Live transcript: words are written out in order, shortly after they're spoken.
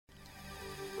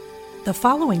The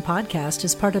following podcast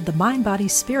is part of the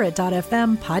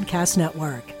MindBodySpirit.fm podcast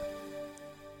network.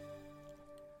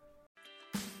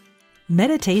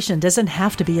 Meditation doesn't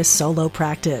have to be a solo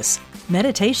practice.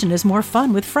 Meditation is more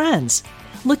fun with friends.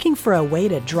 Looking for a way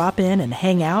to drop in and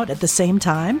hang out at the same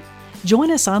time? Join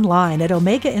us online at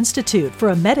Omega Institute for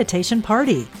a meditation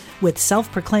party with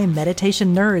self-proclaimed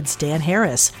meditation nerds Dan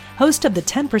Harris, host of the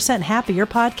 10% Happier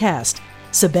podcast,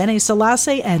 Sabene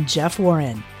Selassie, and Jeff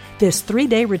Warren. This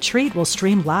 3-day retreat will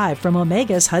stream live from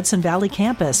Omega's Hudson Valley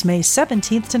campus May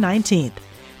 17th to 19th.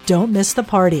 Don't miss the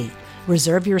party.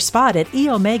 Reserve your spot at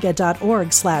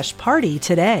eomega.org/party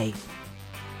today.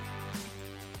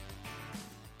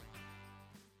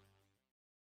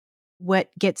 What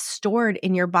gets stored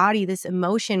in your body, this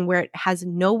emotion where it has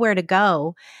nowhere to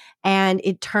go, and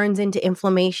it turns into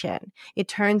inflammation. It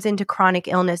turns into chronic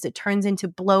illness. It turns into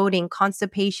bloating,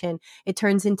 constipation. It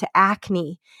turns into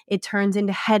acne. It turns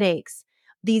into headaches.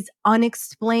 These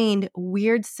unexplained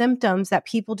weird symptoms that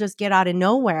people just get out of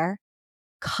nowhere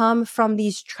come from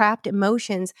these trapped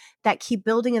emotions that keep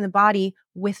building in the body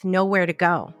with nowhere to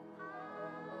go.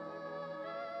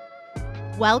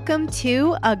 Welcome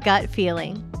to A Gut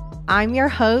Feeling. I'm your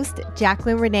host,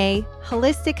 Jacqueline Renee,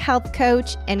 holistic health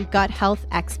coach and gut health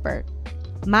expert.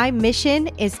 My mission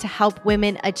is to help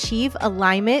women achieve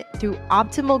alignment through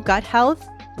optimal gut health,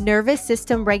 nervous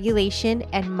system regulation,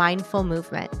 and mindful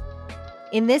movement.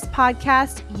 In this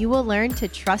podcast, you will learn to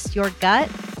trust your gut,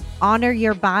 honor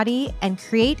your body, and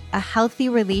create a healthy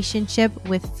relationship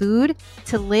with food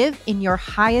to live in your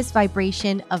highest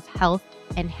vibration of health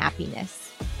and happiness.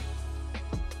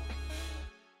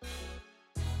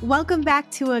 Welcome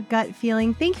back to A Gut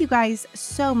Feeling. Thank you guys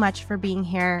so much for being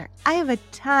here. I have a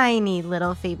tiny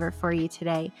little favor for you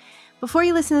today. Before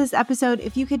you listen to this episode,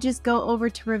 if you could just go over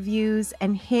to reviews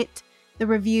and hit the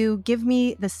review, give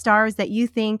me the stars that you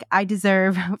think I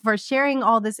deserve for sharing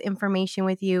all this information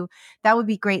with you, that would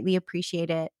be greatly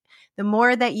appreciated. The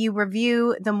more that you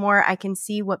review, the more I can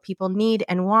see what people need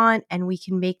and want, and we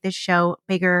can make this show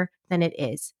bigger than it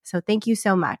is. So thank you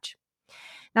so much.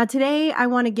 Now, today I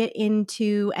want to get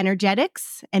into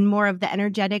energetics and more of the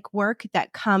energetic work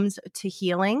that comes to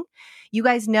healing. You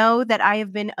guys know that I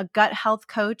have been a gut health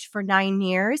coach for 9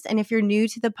 years. And if you're new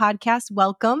to the podcast,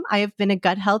 welcome. I have been a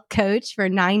gut health coach for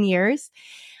 9 years.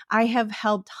 I have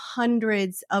helped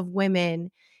hundreds of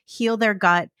women heal their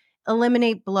gut,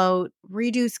 eliminate bloat,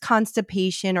 reduce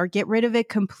constipation or get rid of it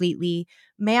completely,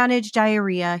 manage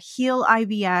diarrhea, heal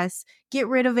IBS, get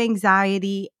rid of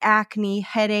anxiety, acne,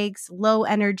 headaches, low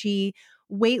energy,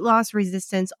 weight loss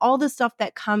resistance, all the stuff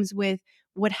that comes with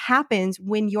what happens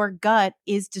when your gut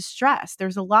is distressed.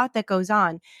 There's a lot that goes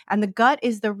on, and the gut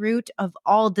is the root of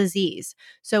all disease.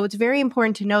 So it's very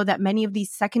important to know that many of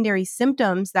these secondary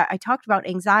symptoms that I talked about,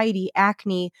 anxiety,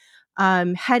 acne,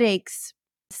 headaches,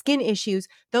 skin issues,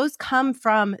 those come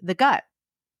from the gut.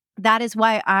 That is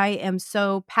why I am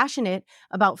so passionate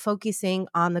about focusing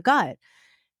on the gut.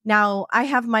 Now, I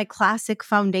have my classic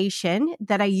foundation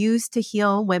that I use to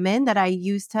heal women, that I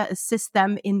use to assist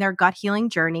them in their gut healing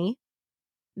journey.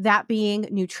 That being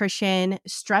nutrition,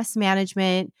 stress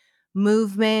management,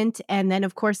 movement, and then,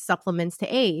 of course, supplements to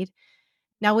aid.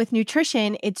 Now, with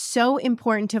nutrition, it's so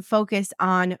important to focus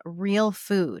on real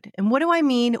food. And what do I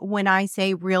mean when I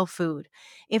say real food?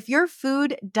 If your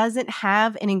food doesn't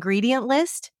have an ingredient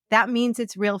list, that means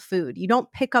it's real food. You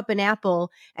don't pick up an apple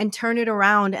and turn it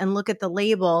around and look at the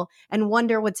label and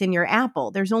wonder what's in your apple.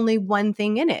 There's only one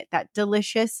thing in it, that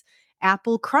delicious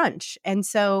apple crunch. And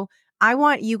so I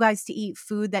want you guys to eat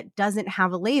food that doesn't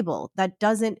have a label, that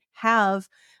doesn't have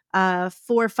 4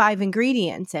 or 5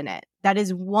 ingredients in it. That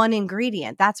is one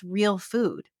ingredient. That's real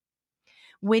food.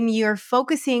 When you're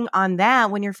focusing on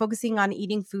that, when you're focusing on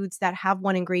eating foods that have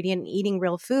one ingredient and eating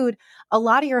real food, a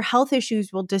lot of your health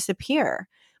issues will disappear.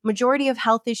 Majority of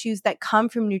health issues that come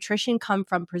from nutrition come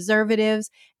from preservatives,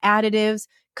 additives,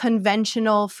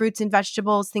 conventional fruits and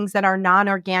vegetables, things that are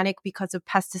non-organic because of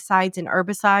pesticides and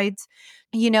herbicides.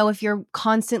 You know, if you're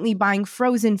constantly buying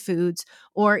frozen foods,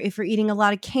 or if you're eating a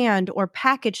lot of canned or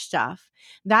packaged stuff,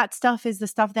 that stuff is the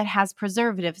stuff that has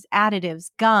preservatives, additives,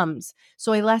 gums,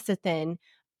 soy lecithin.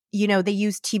 You know, they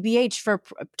use TBH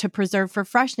to preserve for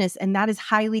freshness, and that is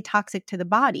highly toxic to the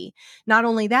body. Not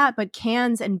only that, but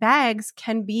cans and bags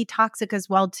can be toxic as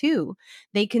well too.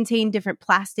 They contain different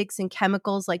plastics and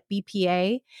chemicals like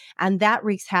BPA, and that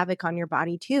wreaks havoc on your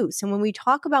body too. So when we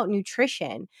talk about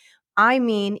nutrition, I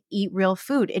mean eat real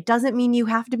food. It doesn't mean you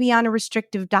have to be on a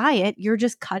restrictive diet. You're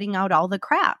just cutting out all the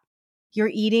crap.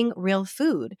 You're eating real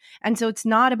food. And so it's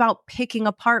not about picking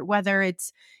apart whether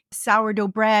it's sourdough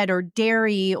bread or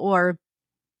dairy or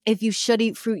if you should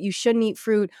eat fruit, you shouldn't eat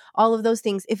fruit, all of those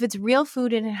things. If it's real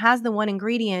food and it has the one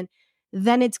ingredient,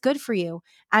 then it's good for you.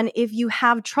 And if you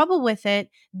have trouble with it,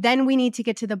 then we need to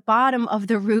get to the bottom of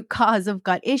the root cause of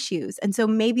gut issues. And so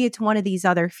maybe it's one of these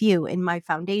other few in my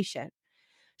foundation.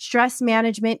 Stress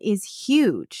management is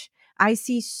huge. I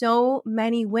see so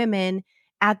many women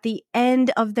at the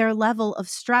end of their level of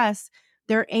stress.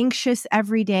 They're anxious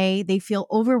every day. They feel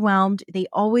overwhelmed. They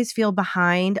always feel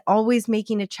behind, always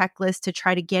making a checklist to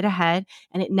try to get ahead,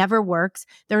 and it never works.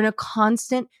 They're in a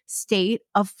constant state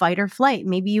of fight or flight.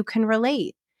 Maybe you can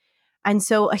relate. And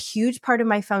so, a huge part of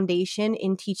my foundation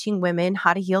in teaching women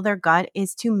how to heal their gut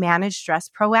is to manage stress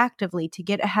proactively, to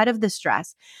get ahead of the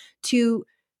stress, to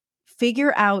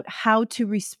figure out how to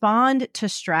respond to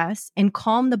stress and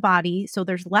calm the body so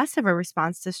there's less of a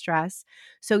response to stress.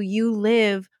 So you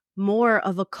live more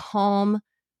of a calm,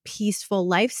 peaceful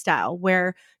lifestyle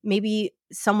where maybe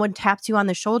someone taps you on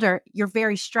the shoulder, you're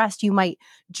very stressed, you might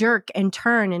jerk and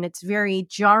turn and it's very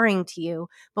jarring to you.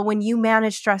 But when you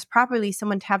manage stress properly,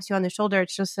 someone taps you on the shoulder,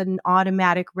 it's just an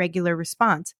automatic, regular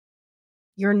response.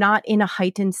 You're not in a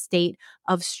heightened state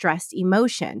of stressed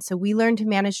emotion. So we learn to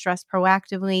manage stress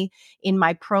proactively in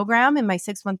my program, in my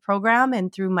 6-month program,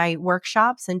 and through my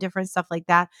workshops and different stuff like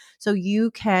that. So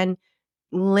you can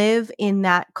live in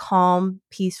that calm,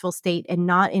 peaceful state and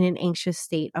not in an anxious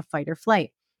state of fight or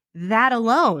flight. That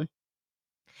alone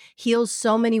heals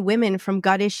so many women from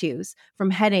gut issues,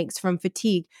 from headaches, from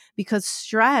fatigue, because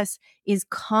stress is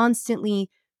constantly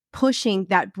pushing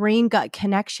that brain gut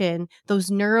connection, those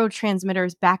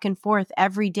neurotransmitters back and forth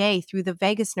every day through the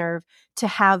vagus nerve to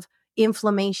have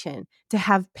inflammation, to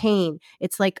have pain.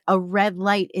 It's like a red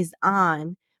light is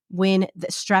on when the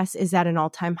stress is at an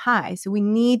all-time high. So we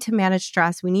need to manage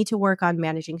stress. We need to work on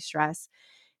managing stress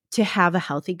to have a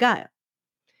healthy gut.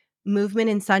 Movement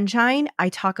and sunshine, I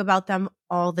talk about them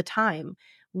all the time.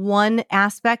 One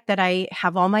aspect that I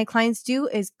have all my clients do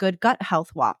is good gut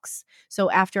health walks.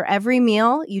 So after every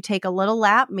meal, you take a little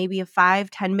lap, maybe a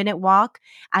 5-10 minute walk,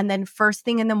 and then first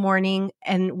thing in the morning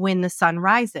and when the sun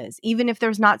rises, even if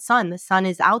there's not sun, the sun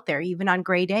is out there, even on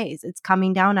gray days, it's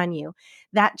coming down on you.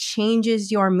 That changes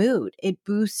your mood. It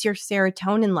boosts your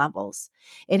serotonin levels.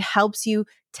 It helps you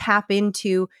tap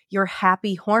into your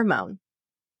happy hormone.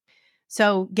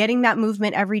 So getting that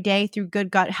movement every day through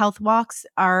good gut health walks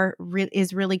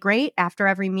is really great after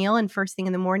every meal and first thing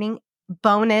in the morning.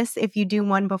 Bonus, if you do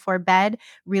one before bed,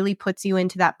 really puts you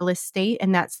into that bliss state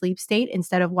and that sleep state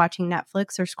instead of watching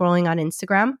Netflix or scrolling on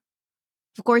Instagram.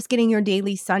 Of course, getting your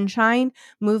daily sunshine.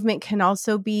 Movement can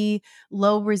also be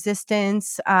low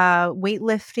resistance,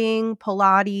 weightlifting,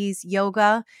 Pilates,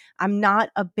 yoga. I'm not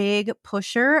a big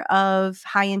pusher of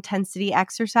high intensity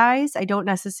exercise. I don't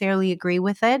necessarily agree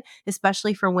with it,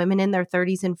 especially for women in their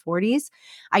 30s and 40s.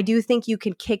 I do think you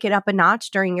can kick it up a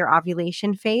notch during your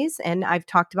ovulation phase. And I've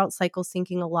talked about cycle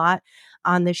syncing a lot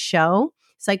on the show.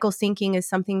 Cycle syncing is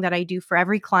something that I do for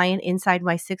every client inside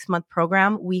my 6-month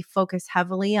program. We focus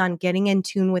heavily on getting in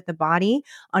tune with the body,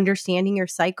 understanding your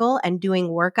cycle, and doing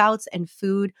workouts and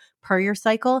food per your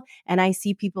cycle. And I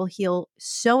see people heal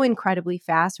so incredibly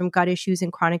fast from gut issues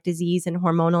and chronic disease and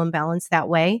hormonal imbalance that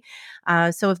way.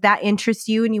 So if that interests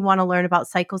you and you want to learn about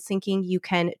cycle syncing, you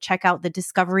can check out the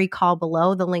discovery call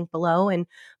below, the link below, and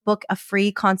book a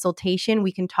free consultation.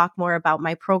 We can talk more about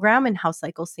my program and how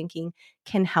cycle syncing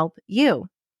can help you.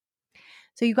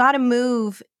 So you got to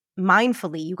move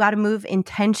mindfully. You got to move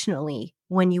intentionally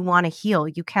when you want to heal.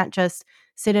 You can't just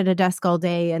sit at a desk all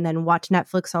day and then watch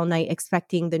Netflix all night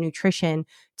expecting the nutrition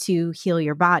to heal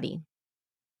your body.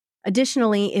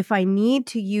 Additionally, if I need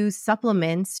to use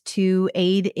supplements to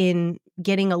aid in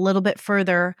getting a little bit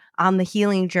further on the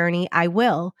healing journey, I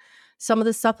will. Some of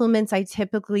the supplements I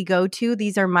typically go to,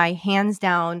 these are my hands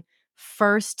down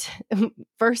first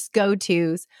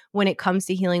go-tos when it comes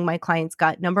to healing my client's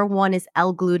gut. Number one is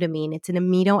L-glutamine. It's an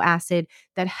amino acid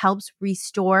that helps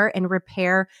restore and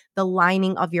repair the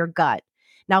lining of your gut.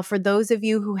 Now, for those of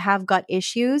you who have gut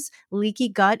issues, leaky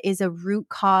gut is a root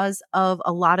cause of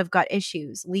a lot of gut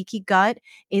issues. Leaky gut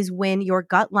is when your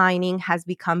gut lining has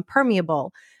become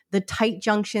permeable. The tight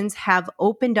junctions have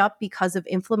opened up because of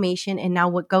inflammation, and now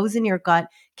what goes in your gut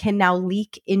can now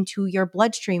leak into your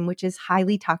bloodstream, which is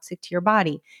highly toxic to your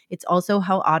body. It's also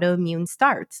how autoimmune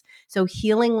starts. So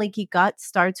healing leaky gut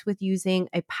starts with using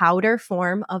a powder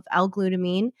form of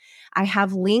L-glutamine. I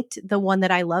have linked the one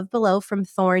that I love below from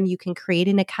Thorne. You can create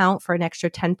an account for an extra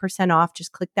 10% off.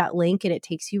 Just click that link and it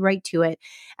takes you right to it.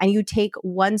 And you take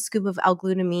 1 scoop of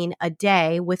L-glutamine a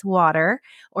day with water,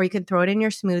 or you can throw it in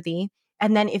your smoothie.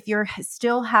 And then if you're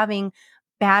still having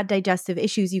bad digestive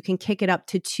issues, you can kick it up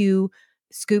to 2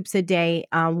 scoops a day,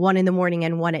 one in the morning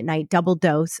and one at night, double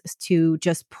dose to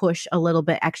just push a little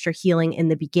bit extra healing in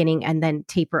the beginning and then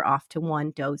taper off to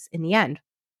one dose in the end.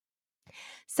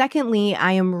 Secondly,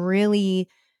 I am really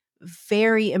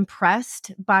very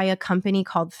impressed by a company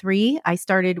called 3. I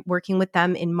started working with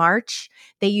them in March.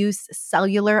 They use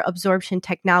cellular absorption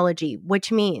technology,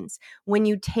 which means when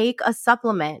you take a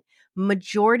supplement,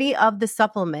 majority of the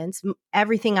supplements,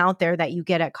 everything out there that you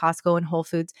get at Costco and Whole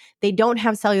Foods, they don't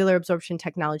have cellular absorption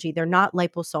technology. They're not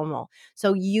liposomal.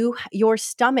 So your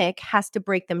stomach has to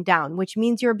break them down, which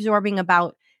means you're absorbing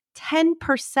about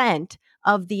 10%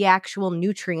 of the actual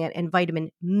nutrient and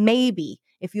vitamin, maybe.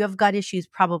 If you have gut issues,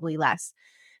 probably less.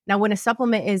 Now, when a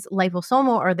supplement is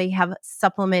liposomal or they have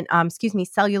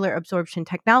cellular absorption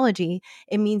technology,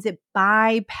 it means it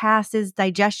bypasses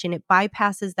digestion. It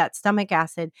bypasses that stomach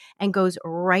acid and goes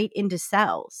right into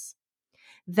cells.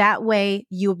 That way,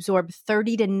 you absorb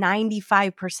 30 to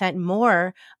 95%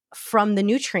 more from the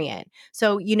nutrient.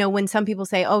 So, when some people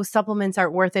say, oh, supplements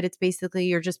aren't worth it, it's basically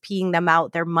you're just peeing them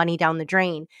out, their money down the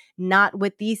drain. Not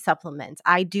with these supplements.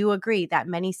 I do agree that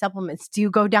many supplements do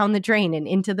go down the drain and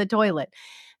into the toilet.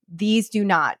 These do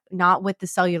not with the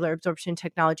cellular absorption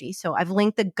technology. So I've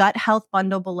linked the gut health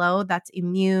bundle below. That's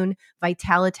Immune,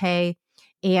 Vitalite,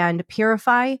 and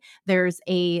Purify. There's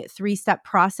a 3-step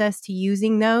process to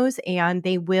using those, and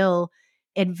they will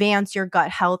advance your gut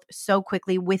health so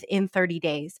quickly within 30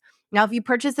 days. Now, if you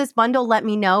purchase this bundle, let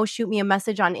me know. Shoot me a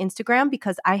message on Instagram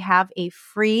because I have a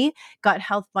free gut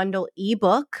health bundle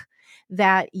ebook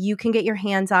that you can get your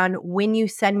hands on when you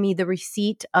send me the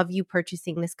receipt of you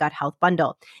purchasing this gut health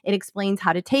bundle. It explains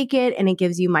how to take it and it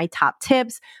gives you my top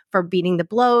tips for beating the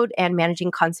bloat and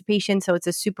managing constipation. So it's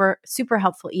a super, super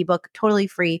helpful ebook, totally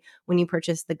free when you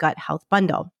purchase the gut health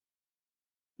bundle.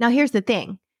 Now, here's the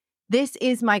thing. This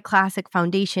is my classic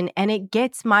foundation and it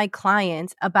gets my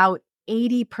clients about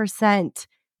 80%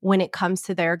 when it comes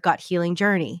to their gut healing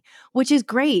journey, which is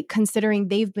great considering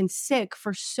they've been sick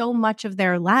for so much of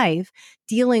their life,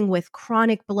 dealing with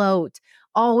chronic bloat,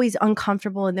 always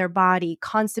uncomfortable in their body,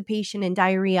 constipation and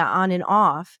diarrhea on and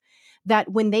off,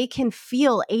 that when they can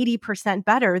feel 80%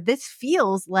 better, this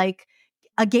feels like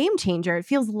a game changer. It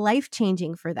feels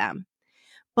life-changing for them.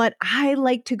 But I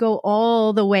like to go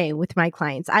all the way with my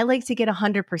clients. I like to get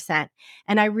 100%.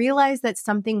 And I realized that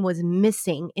something was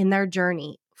missing in their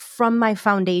journey from my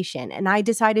foundation. And I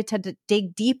decided to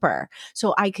dig deeper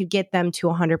so I could get them to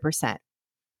 100%.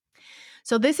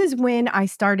 So this is when I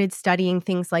started studying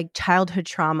things like childhood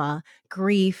trauma,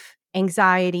 grief,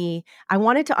 anxiety. I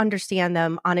wanted to understand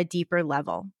them on a deeper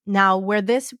level. Now, where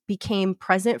this became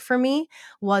present for me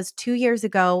was 2 years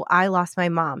ago, I lost my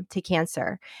mom to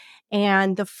cancer.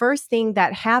 And the first thing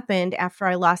that happened after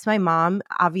I lost my mom,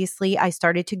 obviously, I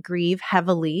started to grieve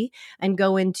heavily and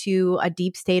go into a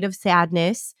deep state of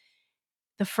sadness.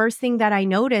 The first thing that I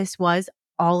noticed was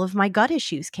all of my gut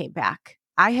issues came back.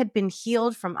 I had been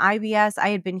healed from IBS. I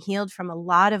had been healed from a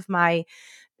lot of my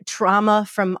trauma,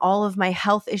 from all of my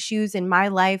health issues in my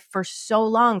life for so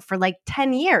long, for like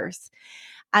 10 years.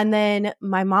 And then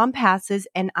my mom passes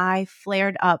and I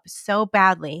flared up so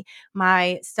badly.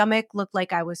 My stomach looked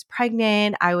like I was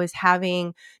pregnant. I was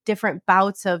having different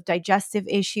bouts of digestive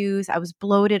issues. I was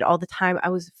bloated all the time. I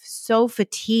was so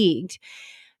fatigued.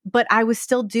 But I was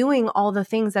still doing all the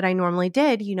things that I normally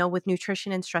did, with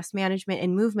nutrition and stress management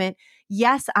and movement.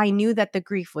 Yes, I knew that the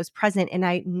grief was present and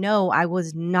I know I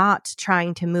was not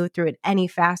trying to move through it any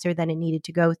faster than it needed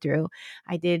to go through.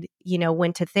 I did,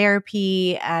 went to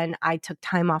therapy and I took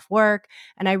time off work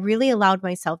and I really allowed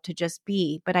myself to just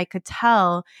be. But I could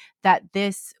tell that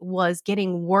this was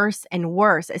getting worse and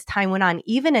worse as time went on,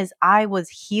 even as I was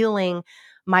healing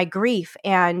my grief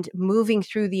and moving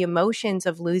through the emotions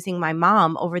of losing my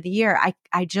mom over the year.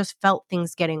 I just felt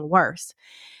things getting worse.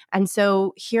 And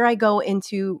so here I go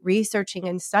into researching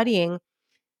and studying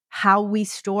how we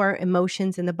store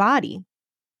emotions in the body.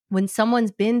 When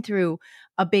someone's been through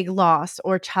a big loss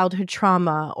or childhood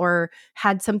trauma or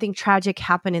had something tragic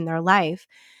happen in their life,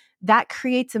 that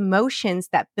creates emotions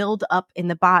that build up in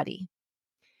the body.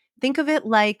 Think of it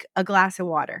like a glass of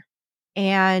water.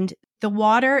 And the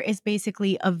water is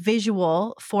basically a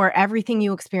visual for everything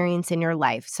you experience in your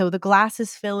life. So the glass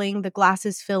is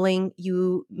filling,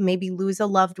 you maybe lose a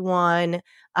loved one,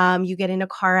 you get in a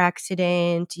car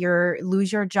accident, you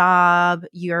lose your job,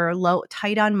 you're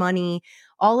tight on money.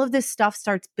 All of this stuff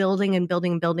starts building and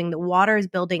building and building. The water is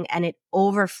building and it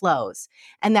overflows.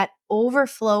 And that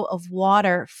overflow of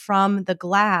water from the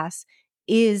glass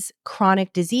is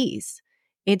chronic disease.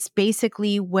 It's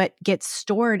basically what gets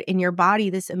stored in your body,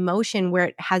 this emotion where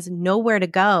it has nowhere to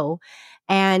go,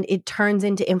 and it turns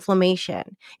into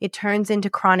inflammation. It turns into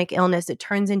chronic illness. It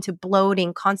turns into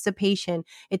bloating, constipation.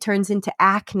 It turns into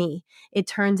acne. It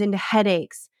turns into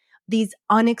headaches. These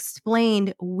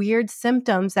unexplained weird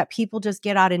symptoms that people just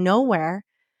get out of nowhere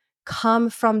come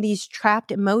from these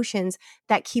trapped emotions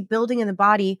that keep building in the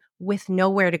body with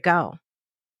nowhere to go.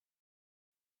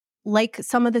 Like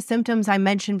some of the symptoms I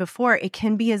mentioned before, it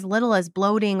can be as little as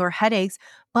bloating or headaches,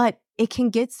 but it can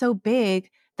get so big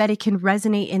that it can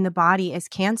resonate in the body as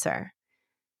cancer.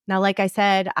 Now, like I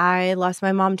said, I lost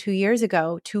my mom 2 years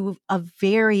ago to a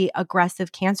very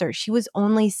aggressive cancer. She was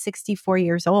only 64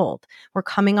 years old. We're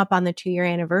coming up on the 2-year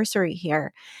anniversary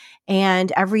here.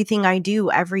 And everything I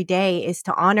do every day is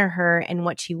to honor her and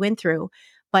what she went through.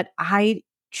 But I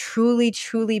truly,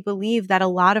 truly believe that a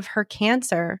lot of her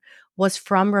cancer was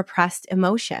from repressed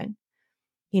emotion.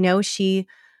 The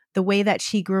way that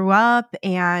she grew up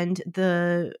and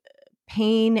the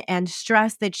pain and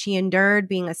stress that she endured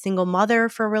being a single mother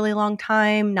for a really long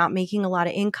time, not making a lot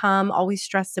of income, always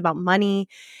stressed about money.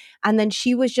 And then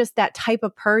she was just that type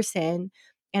of person.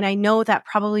 And I know that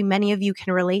probably many of you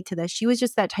can relate to this. She was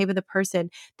just that type of the person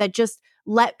that just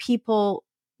let people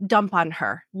dump on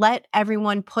her, let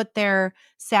everyone put their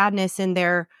sadness and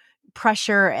their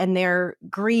pressure and their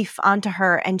grief onto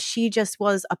her. And she just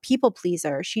was a people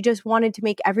pleaser. She just wanted to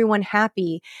make everyone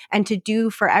happy and to do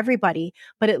for everybody,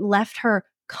 but it left her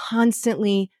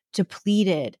constantly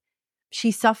depleted.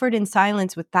 She suffered in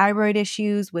silence with thyroid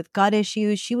issues, with gut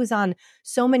issues. She was on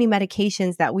so many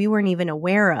medications that we weren't even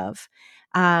aware of,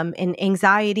 and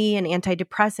anxiety and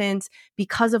antidepressants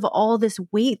because of all this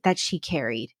weight that she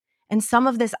carried. And some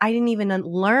of this I didn't even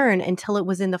learn until it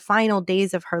was in the final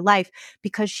days of her life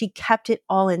because she kept it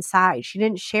all inside. She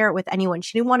didn't share it with anyone.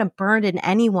 She didn't want to burden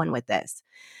anyone with this.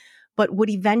 But what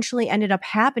eventually ended up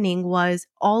happening was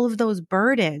all of those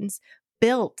burdens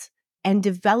built and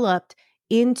developed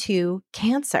into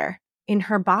cancer in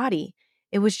her body.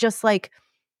 It was just like,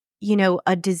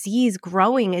 a disease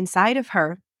growing inside of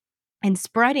her and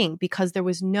spreading because there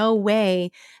was no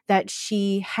way that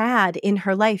she had in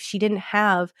her life. She didn't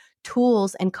have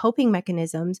tools and coping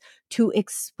mechanisms to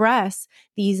express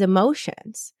these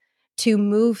emotions, to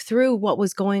move through what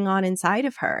was going on inside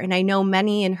of her. And I know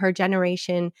many in her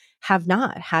generation have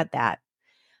not had that.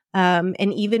 And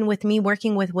even with me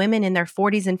working with women in their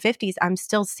 40s and 50s, I'm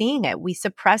still seeing it. We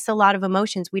suppress a lot of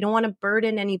emotions. We don't want to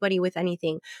burden anybody with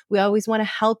anything. We always want to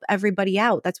help everybody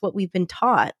out. That's what we've been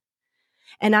taught.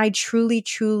 And I truly,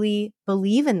 truly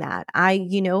believe in that. I,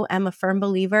 am a firm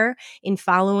believer in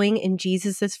following in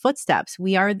Jesus's footsteps.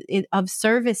 We are of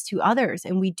service to others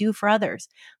and we do for others.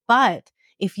 But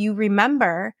if you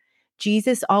remember,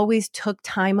 Jesus always took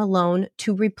time alone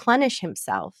to replenish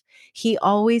himself. He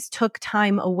always took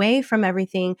time away from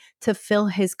everything to fill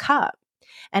his cup.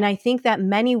 And I think that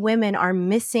many women are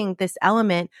missing this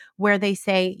element where they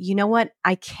say, you know what,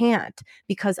 I can't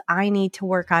because I need to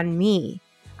work on me.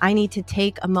 I need to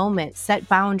take a moment, set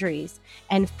boundaries,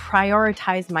 and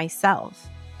prioritize myself.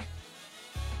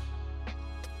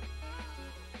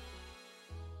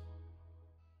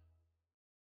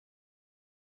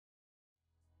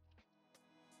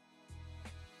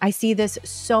 I see this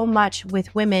so much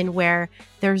with women where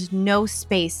there's no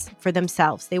space for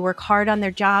themselves. They work hard on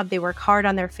their job, they work hard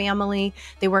on their family,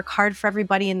 they work hard for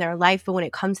everybody in their life, but when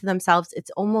it comes to themselves, it's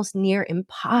almost near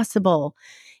impossible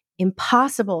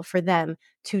for them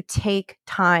to take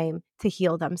time to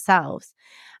heal themselves.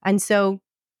 And so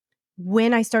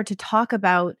when I start to talk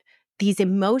about these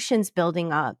emotions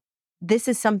building up, this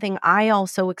is something I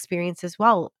also experience as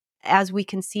well. As we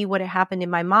can see what had happened in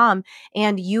my mom,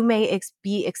 and you may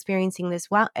be experiencing this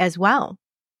as well.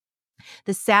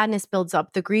 The sadness builds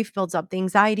up, the grief builds up, the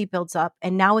anxiety builds up,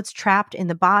 and now it's trapped in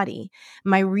the body.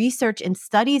 My research and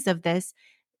studies of this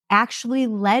actually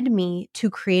led me to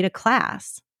create a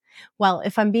class. Well,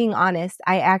 if I'm being honest,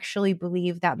 I actually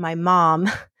believe that my mom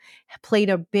played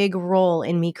a big role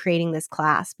in me creating this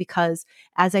class because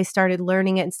as I started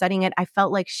learning it and studying it, I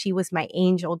felt like she was my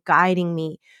angel guiding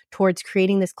me towards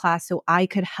creating this class so I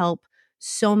could help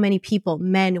so many people,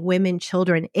 men, women,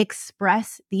 children,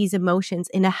 express these emotions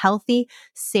in a healthy,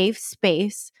 safe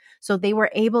space so they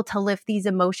were able to lift these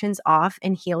emotions off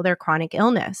and heal their chronic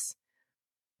illness.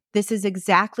 This is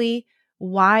exactly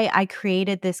why I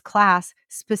created this class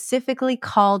specifically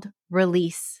called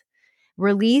Release.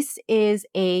 Release is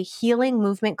a healing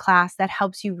movement class that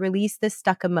helps you release this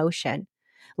stuck emotion.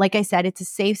 Like I said, it's a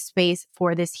safe space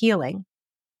for this healing.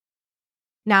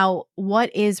 Now,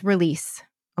 what is release?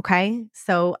 Okay.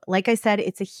 So, like I said,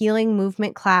 it's a healing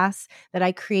movement class that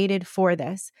I created for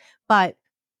this. But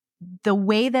the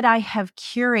way that I have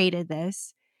curated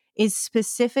this is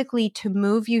specifically to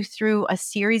move you through a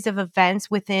series of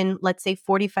events within, let's say,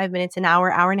 45 minutes, an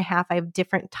hour, hour and a half. I have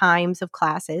different times of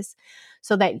classes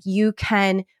so that you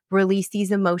can release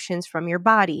these emotions from your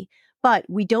body. But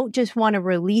we don't just want to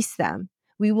release them.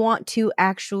 We want to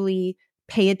actually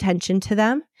pay attention to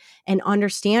them and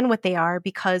understand what they are,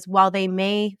 because while they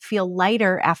may feel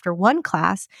lighter after one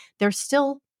class, they're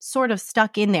still sort of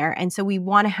stuck in there. And so we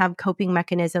want to have coping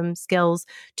mechanism skills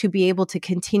to be able to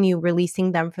continue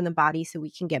releasing them from the body so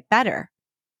we can get better.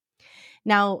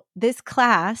 Now, this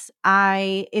class,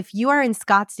 if you are in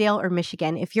Scottsdale or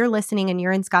Michigan, if you're listening and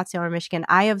you're in Scottsdale or Michigan,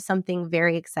 I have something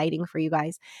very exciting for you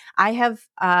guys. I have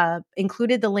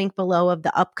included the link below of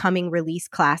the upcoming release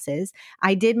classes.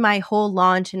 I did my whole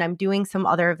launch and I'm doing some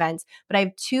other events, but I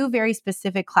have two very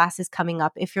specific classes coming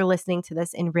up if you're listening to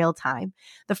this in real time.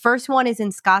 The first one is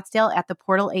in Scottsdale at the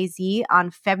Portal AZ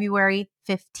on February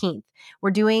 15th.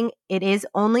 It is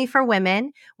only for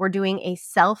women. We're doing a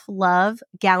self-love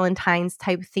Galentine's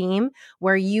type theme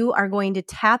where you are going to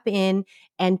tap in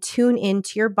and tune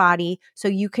into your body so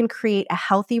you can create a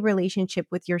healthy relationship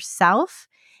with yourself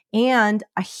and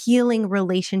a healing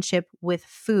relationship with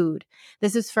food.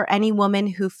 This is for any woman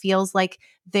who feels like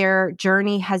their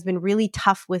journey has been really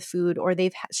tough with food, or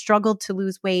they've struggled to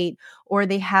lose weight, or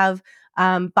they have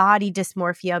body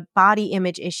dysmorphia, body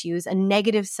image issues, a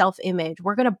negative self-image.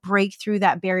 We're going to break through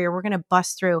that barrier. We're going to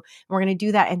bust through. And we're going to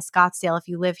do that in Scottsdale if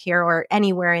you live here, or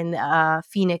anywhere in the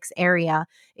Phoenix area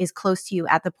is close to you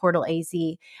at the Portal AZ.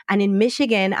 And in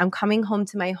Michigan, I'm coming home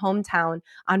to my hometown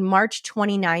on March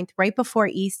 29th, right before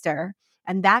Easter.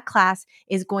 And that class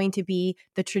is going to be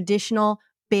the traditional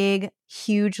big,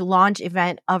 huge launch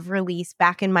event of release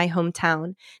back in my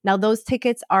hometown. Now, those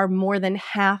tickets are more than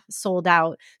half sold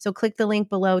out. So click the link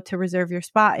below to reserve your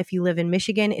spot. If you live in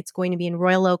Michigan, it's going to be in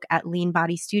Royal Oak at Lean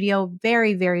Body Studio.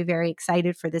 Very, very, very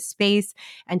excited for this space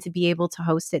and to be able to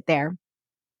host it there.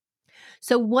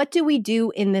 So what do we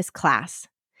do in this class?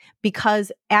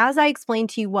 Because as I explain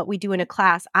to you what we do in a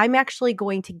class, I'm actually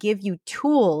going to give you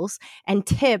tools and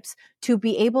tips to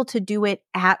be able to do it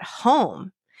at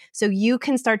home. So you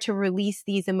can start to release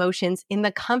these emotions in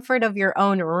the comfort of your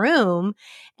own room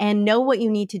and know what you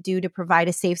need to do to provide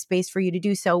a safe space for you to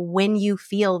do so when you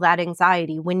feel that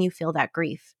anxiety, when you feel that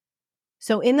grief.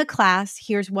 So in the class,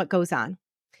 here's what goes on.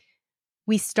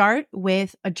 We start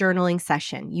with a journaling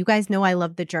session. You guys know I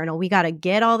love the journal. We got to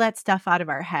get all that stuff out of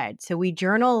our head. So we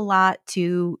journal a lot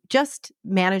to just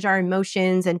manage our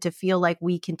emotions and to feel like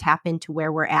we can tap into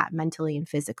where we're at mentally and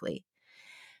physically.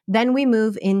 Then we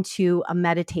move into a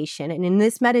meditation. And in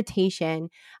this meditation,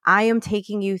 I am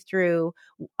taking you through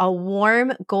a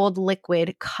warm gold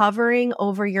liquid covering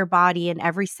over your body in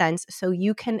every sense so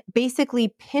you can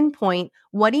basically pinpoint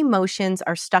what emotions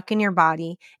are stuck in your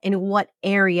body and what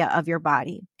area of your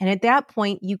body. And at that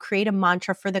point, you create a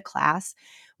mantra for the class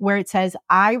where it says,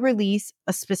 I release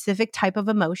a specific type of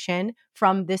emotion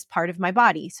from this part of my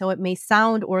body. So it may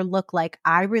sound or look like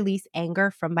I release anger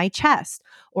from my chest,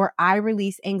 or I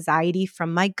release anxiety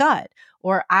from my gut,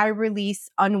 or I release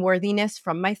unworthiness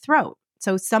from my throat.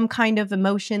 So some kind of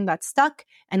emotion that's stuck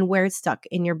and where it's stuck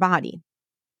in your body.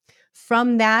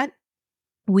 From that,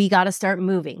 we got to start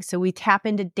moving. So we tap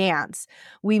into dance,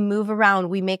 we move around,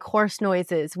 we make horse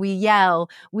noises, we yell,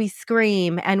 we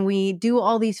scream, and we do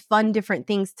all these fun different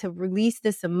things to release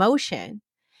this emotion.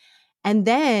 And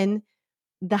then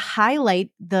the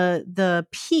highlight, the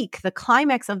peak, the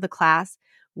climax of the class,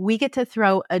 we get to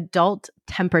throw adult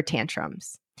temper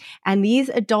tantrums. And these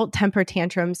adult temper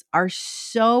tantrums are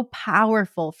so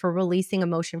powerful for releasing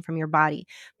emotion from your body.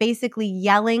 Basically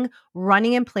yelling,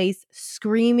 running in place,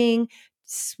 screaming,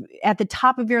 at the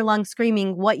top of your lungs,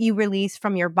 screaming what you release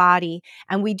from your body.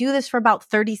 And we do this for about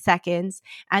 30 seconds.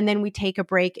 And then we take a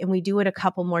break and we do it a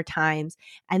couple more times.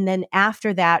 And then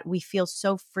after that, we feel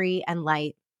so free and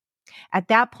light. At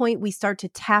that point, we start to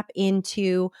tap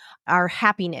into our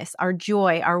happiness, our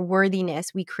joy, our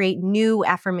worthiness. We create new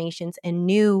affirmations and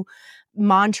new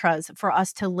mantras for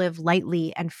us to live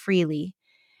lightly and freely.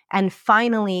 And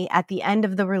finally, at the end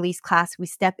of the release class, we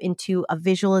step into a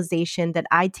visualization that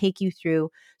I take you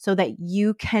through so that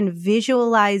you can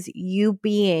visualize you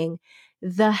being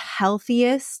the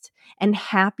healthiest and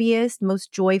happiest,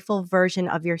 most joyful version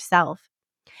of yourself.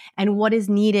 And what is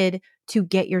needed to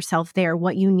get yourself there,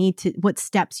 what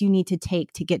steps you need to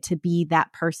take to get to be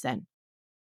that person.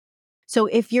 So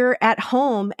if you're at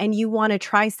home and you want to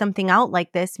try something out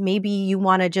like this, maybe you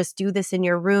want to just do this in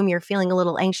your room, you're feeling a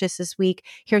little anxious this week,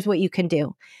 here's what you can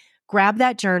do. Grab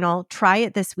that journal, try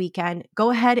it this weekend, go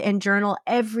ahead and journal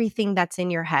everything that's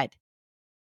in your head.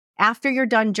 After you're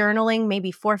done journaling,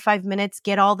 maybe 4 or 5 minutes,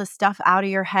 get all the stuff out of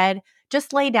your head.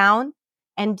 Just lay down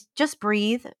and just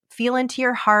breathe, feel into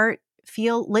your heart,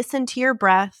 listen to your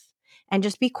breath, and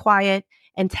just be quiet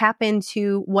and tap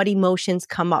into what emotions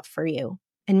come up for you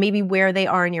and maybe where they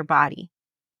are in your body.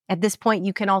 At this point,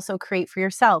 you can also create for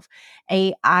yourself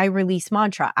I release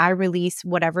mantra. I release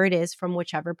whatever it is from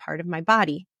whichever part of my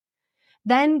body.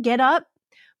 Then get up,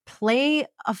 play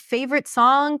a favorite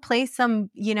song, play some,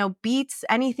 beats,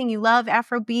 anything you love,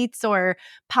 Afro beats or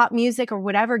pop music or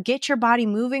whatever. Get your body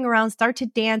moving around, start to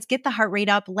dance, get the heart rate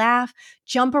up, laugh,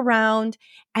 jump around,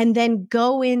 and then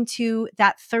go into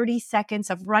that 30 seconds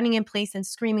of running in place and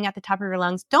screaming at the top of your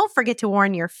lungs. Don't forget to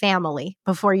warn your family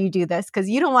before you do this because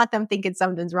you don't want them thinking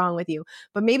something's wrong with you.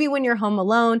 But maybe when you're home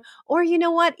alone, or you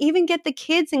know what, even get the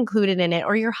kids included in it,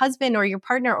 or your husband or your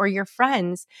partner or your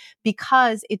friends,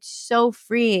 because it's so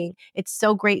freeing. It's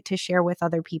so great to share with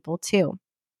other people too.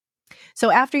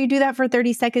 So after you do that for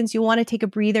 30 seconds, you want to take a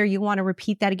breather. You want to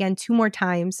repeat that again 2 more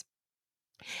times.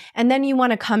 And then you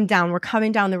want to come down. We're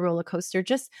coming down the roller coaster.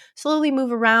 Just slowly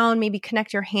move around, maybe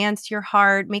connect your hands to your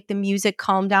heart, make the music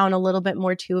calm down a little bit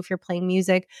more too if you're playing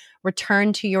music.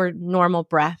 Return to your normal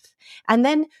breath. And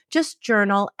then just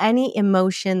journal any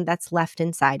emotion that's left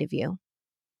inside of you.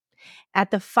 At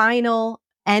the final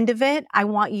end of it, I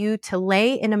want you to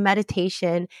lay in a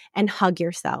meditation and hug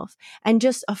yourself and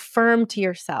just affirm to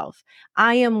yourself,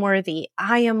 I am worthy.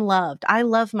 I am loved. I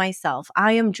love myself.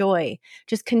 I am joy.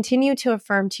 Just continue to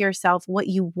affirm to yourself what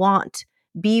you want.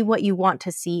 Be what you want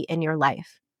to see in your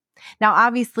life. Now,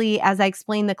 obviously, as I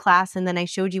explained the class and then I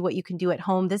showed you what you can do at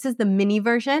home, this is the mini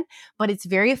version, but it's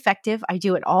very effective. I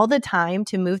do it all the time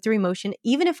to move through emotion,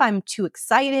 even if I'm too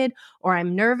excited or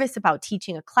I'm nervous about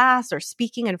teaching a class or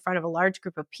speaking in front of a large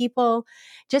group of people.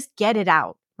 Just get it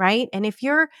out, right? And if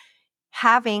you're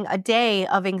having a day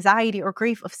of anxiety or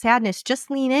grief, of sadness, just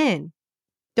lean in.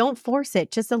 Don't force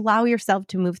it. Just allow yourself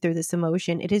to move through this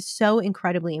emotion. It is so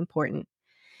incredibly important.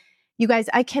 You guys,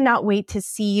 I cannot wait to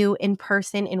see you in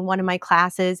person in one of my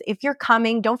classes. If you're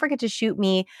coming, don't forget to shoot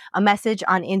me a message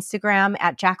on Instagram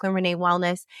at Jacqueline Renee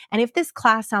Wellness. And if this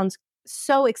class sounds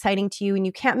so exciting to you and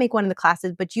you can't make one of the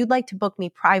classes, but you'd like to book me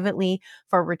privately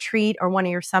for a retreat or one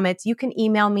of your summits, you can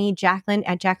email me,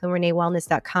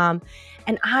 Jacqueline@JacquelineReneeWellness.com.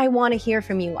 And I want to hear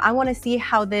from you. I want to see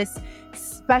how this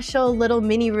special little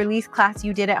mini release class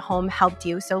you did at home helped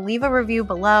you. So leave a review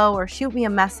below or shoot me a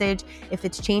message if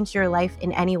it's changed your life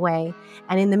in any way.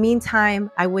 And in the meantime,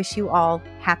 I wish you all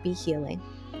happy healing.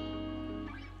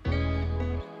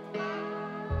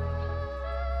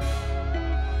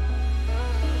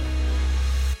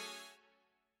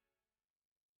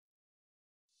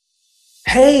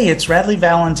 Hey, it's Radley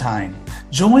Valentine.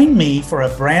 Join me for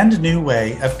a brand new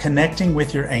way of connecting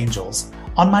with your angels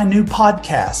on my new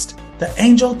podcast, The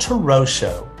Angel Tarot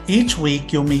Show. Each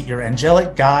week, you'll meet your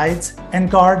angelic guides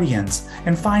and guardians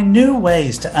and find new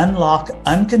ways to unlock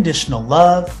unconditional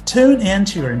love, tune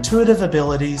into your intuitive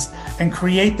abilities, and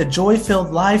create the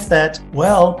joy-filled life that,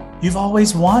 well, you've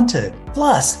always wanted.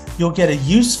 Plus, you'll get a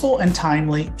useful and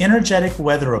timely energetic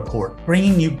weather report,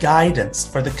 bringing you guidance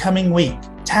for the coming week.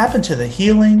 Tap into the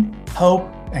healing, hope,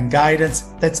 and guidance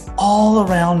that's all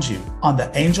around you on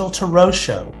the Angel Tarot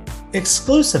Show,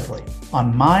 exclusively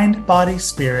on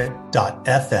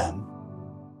mindbodyspirit.fm.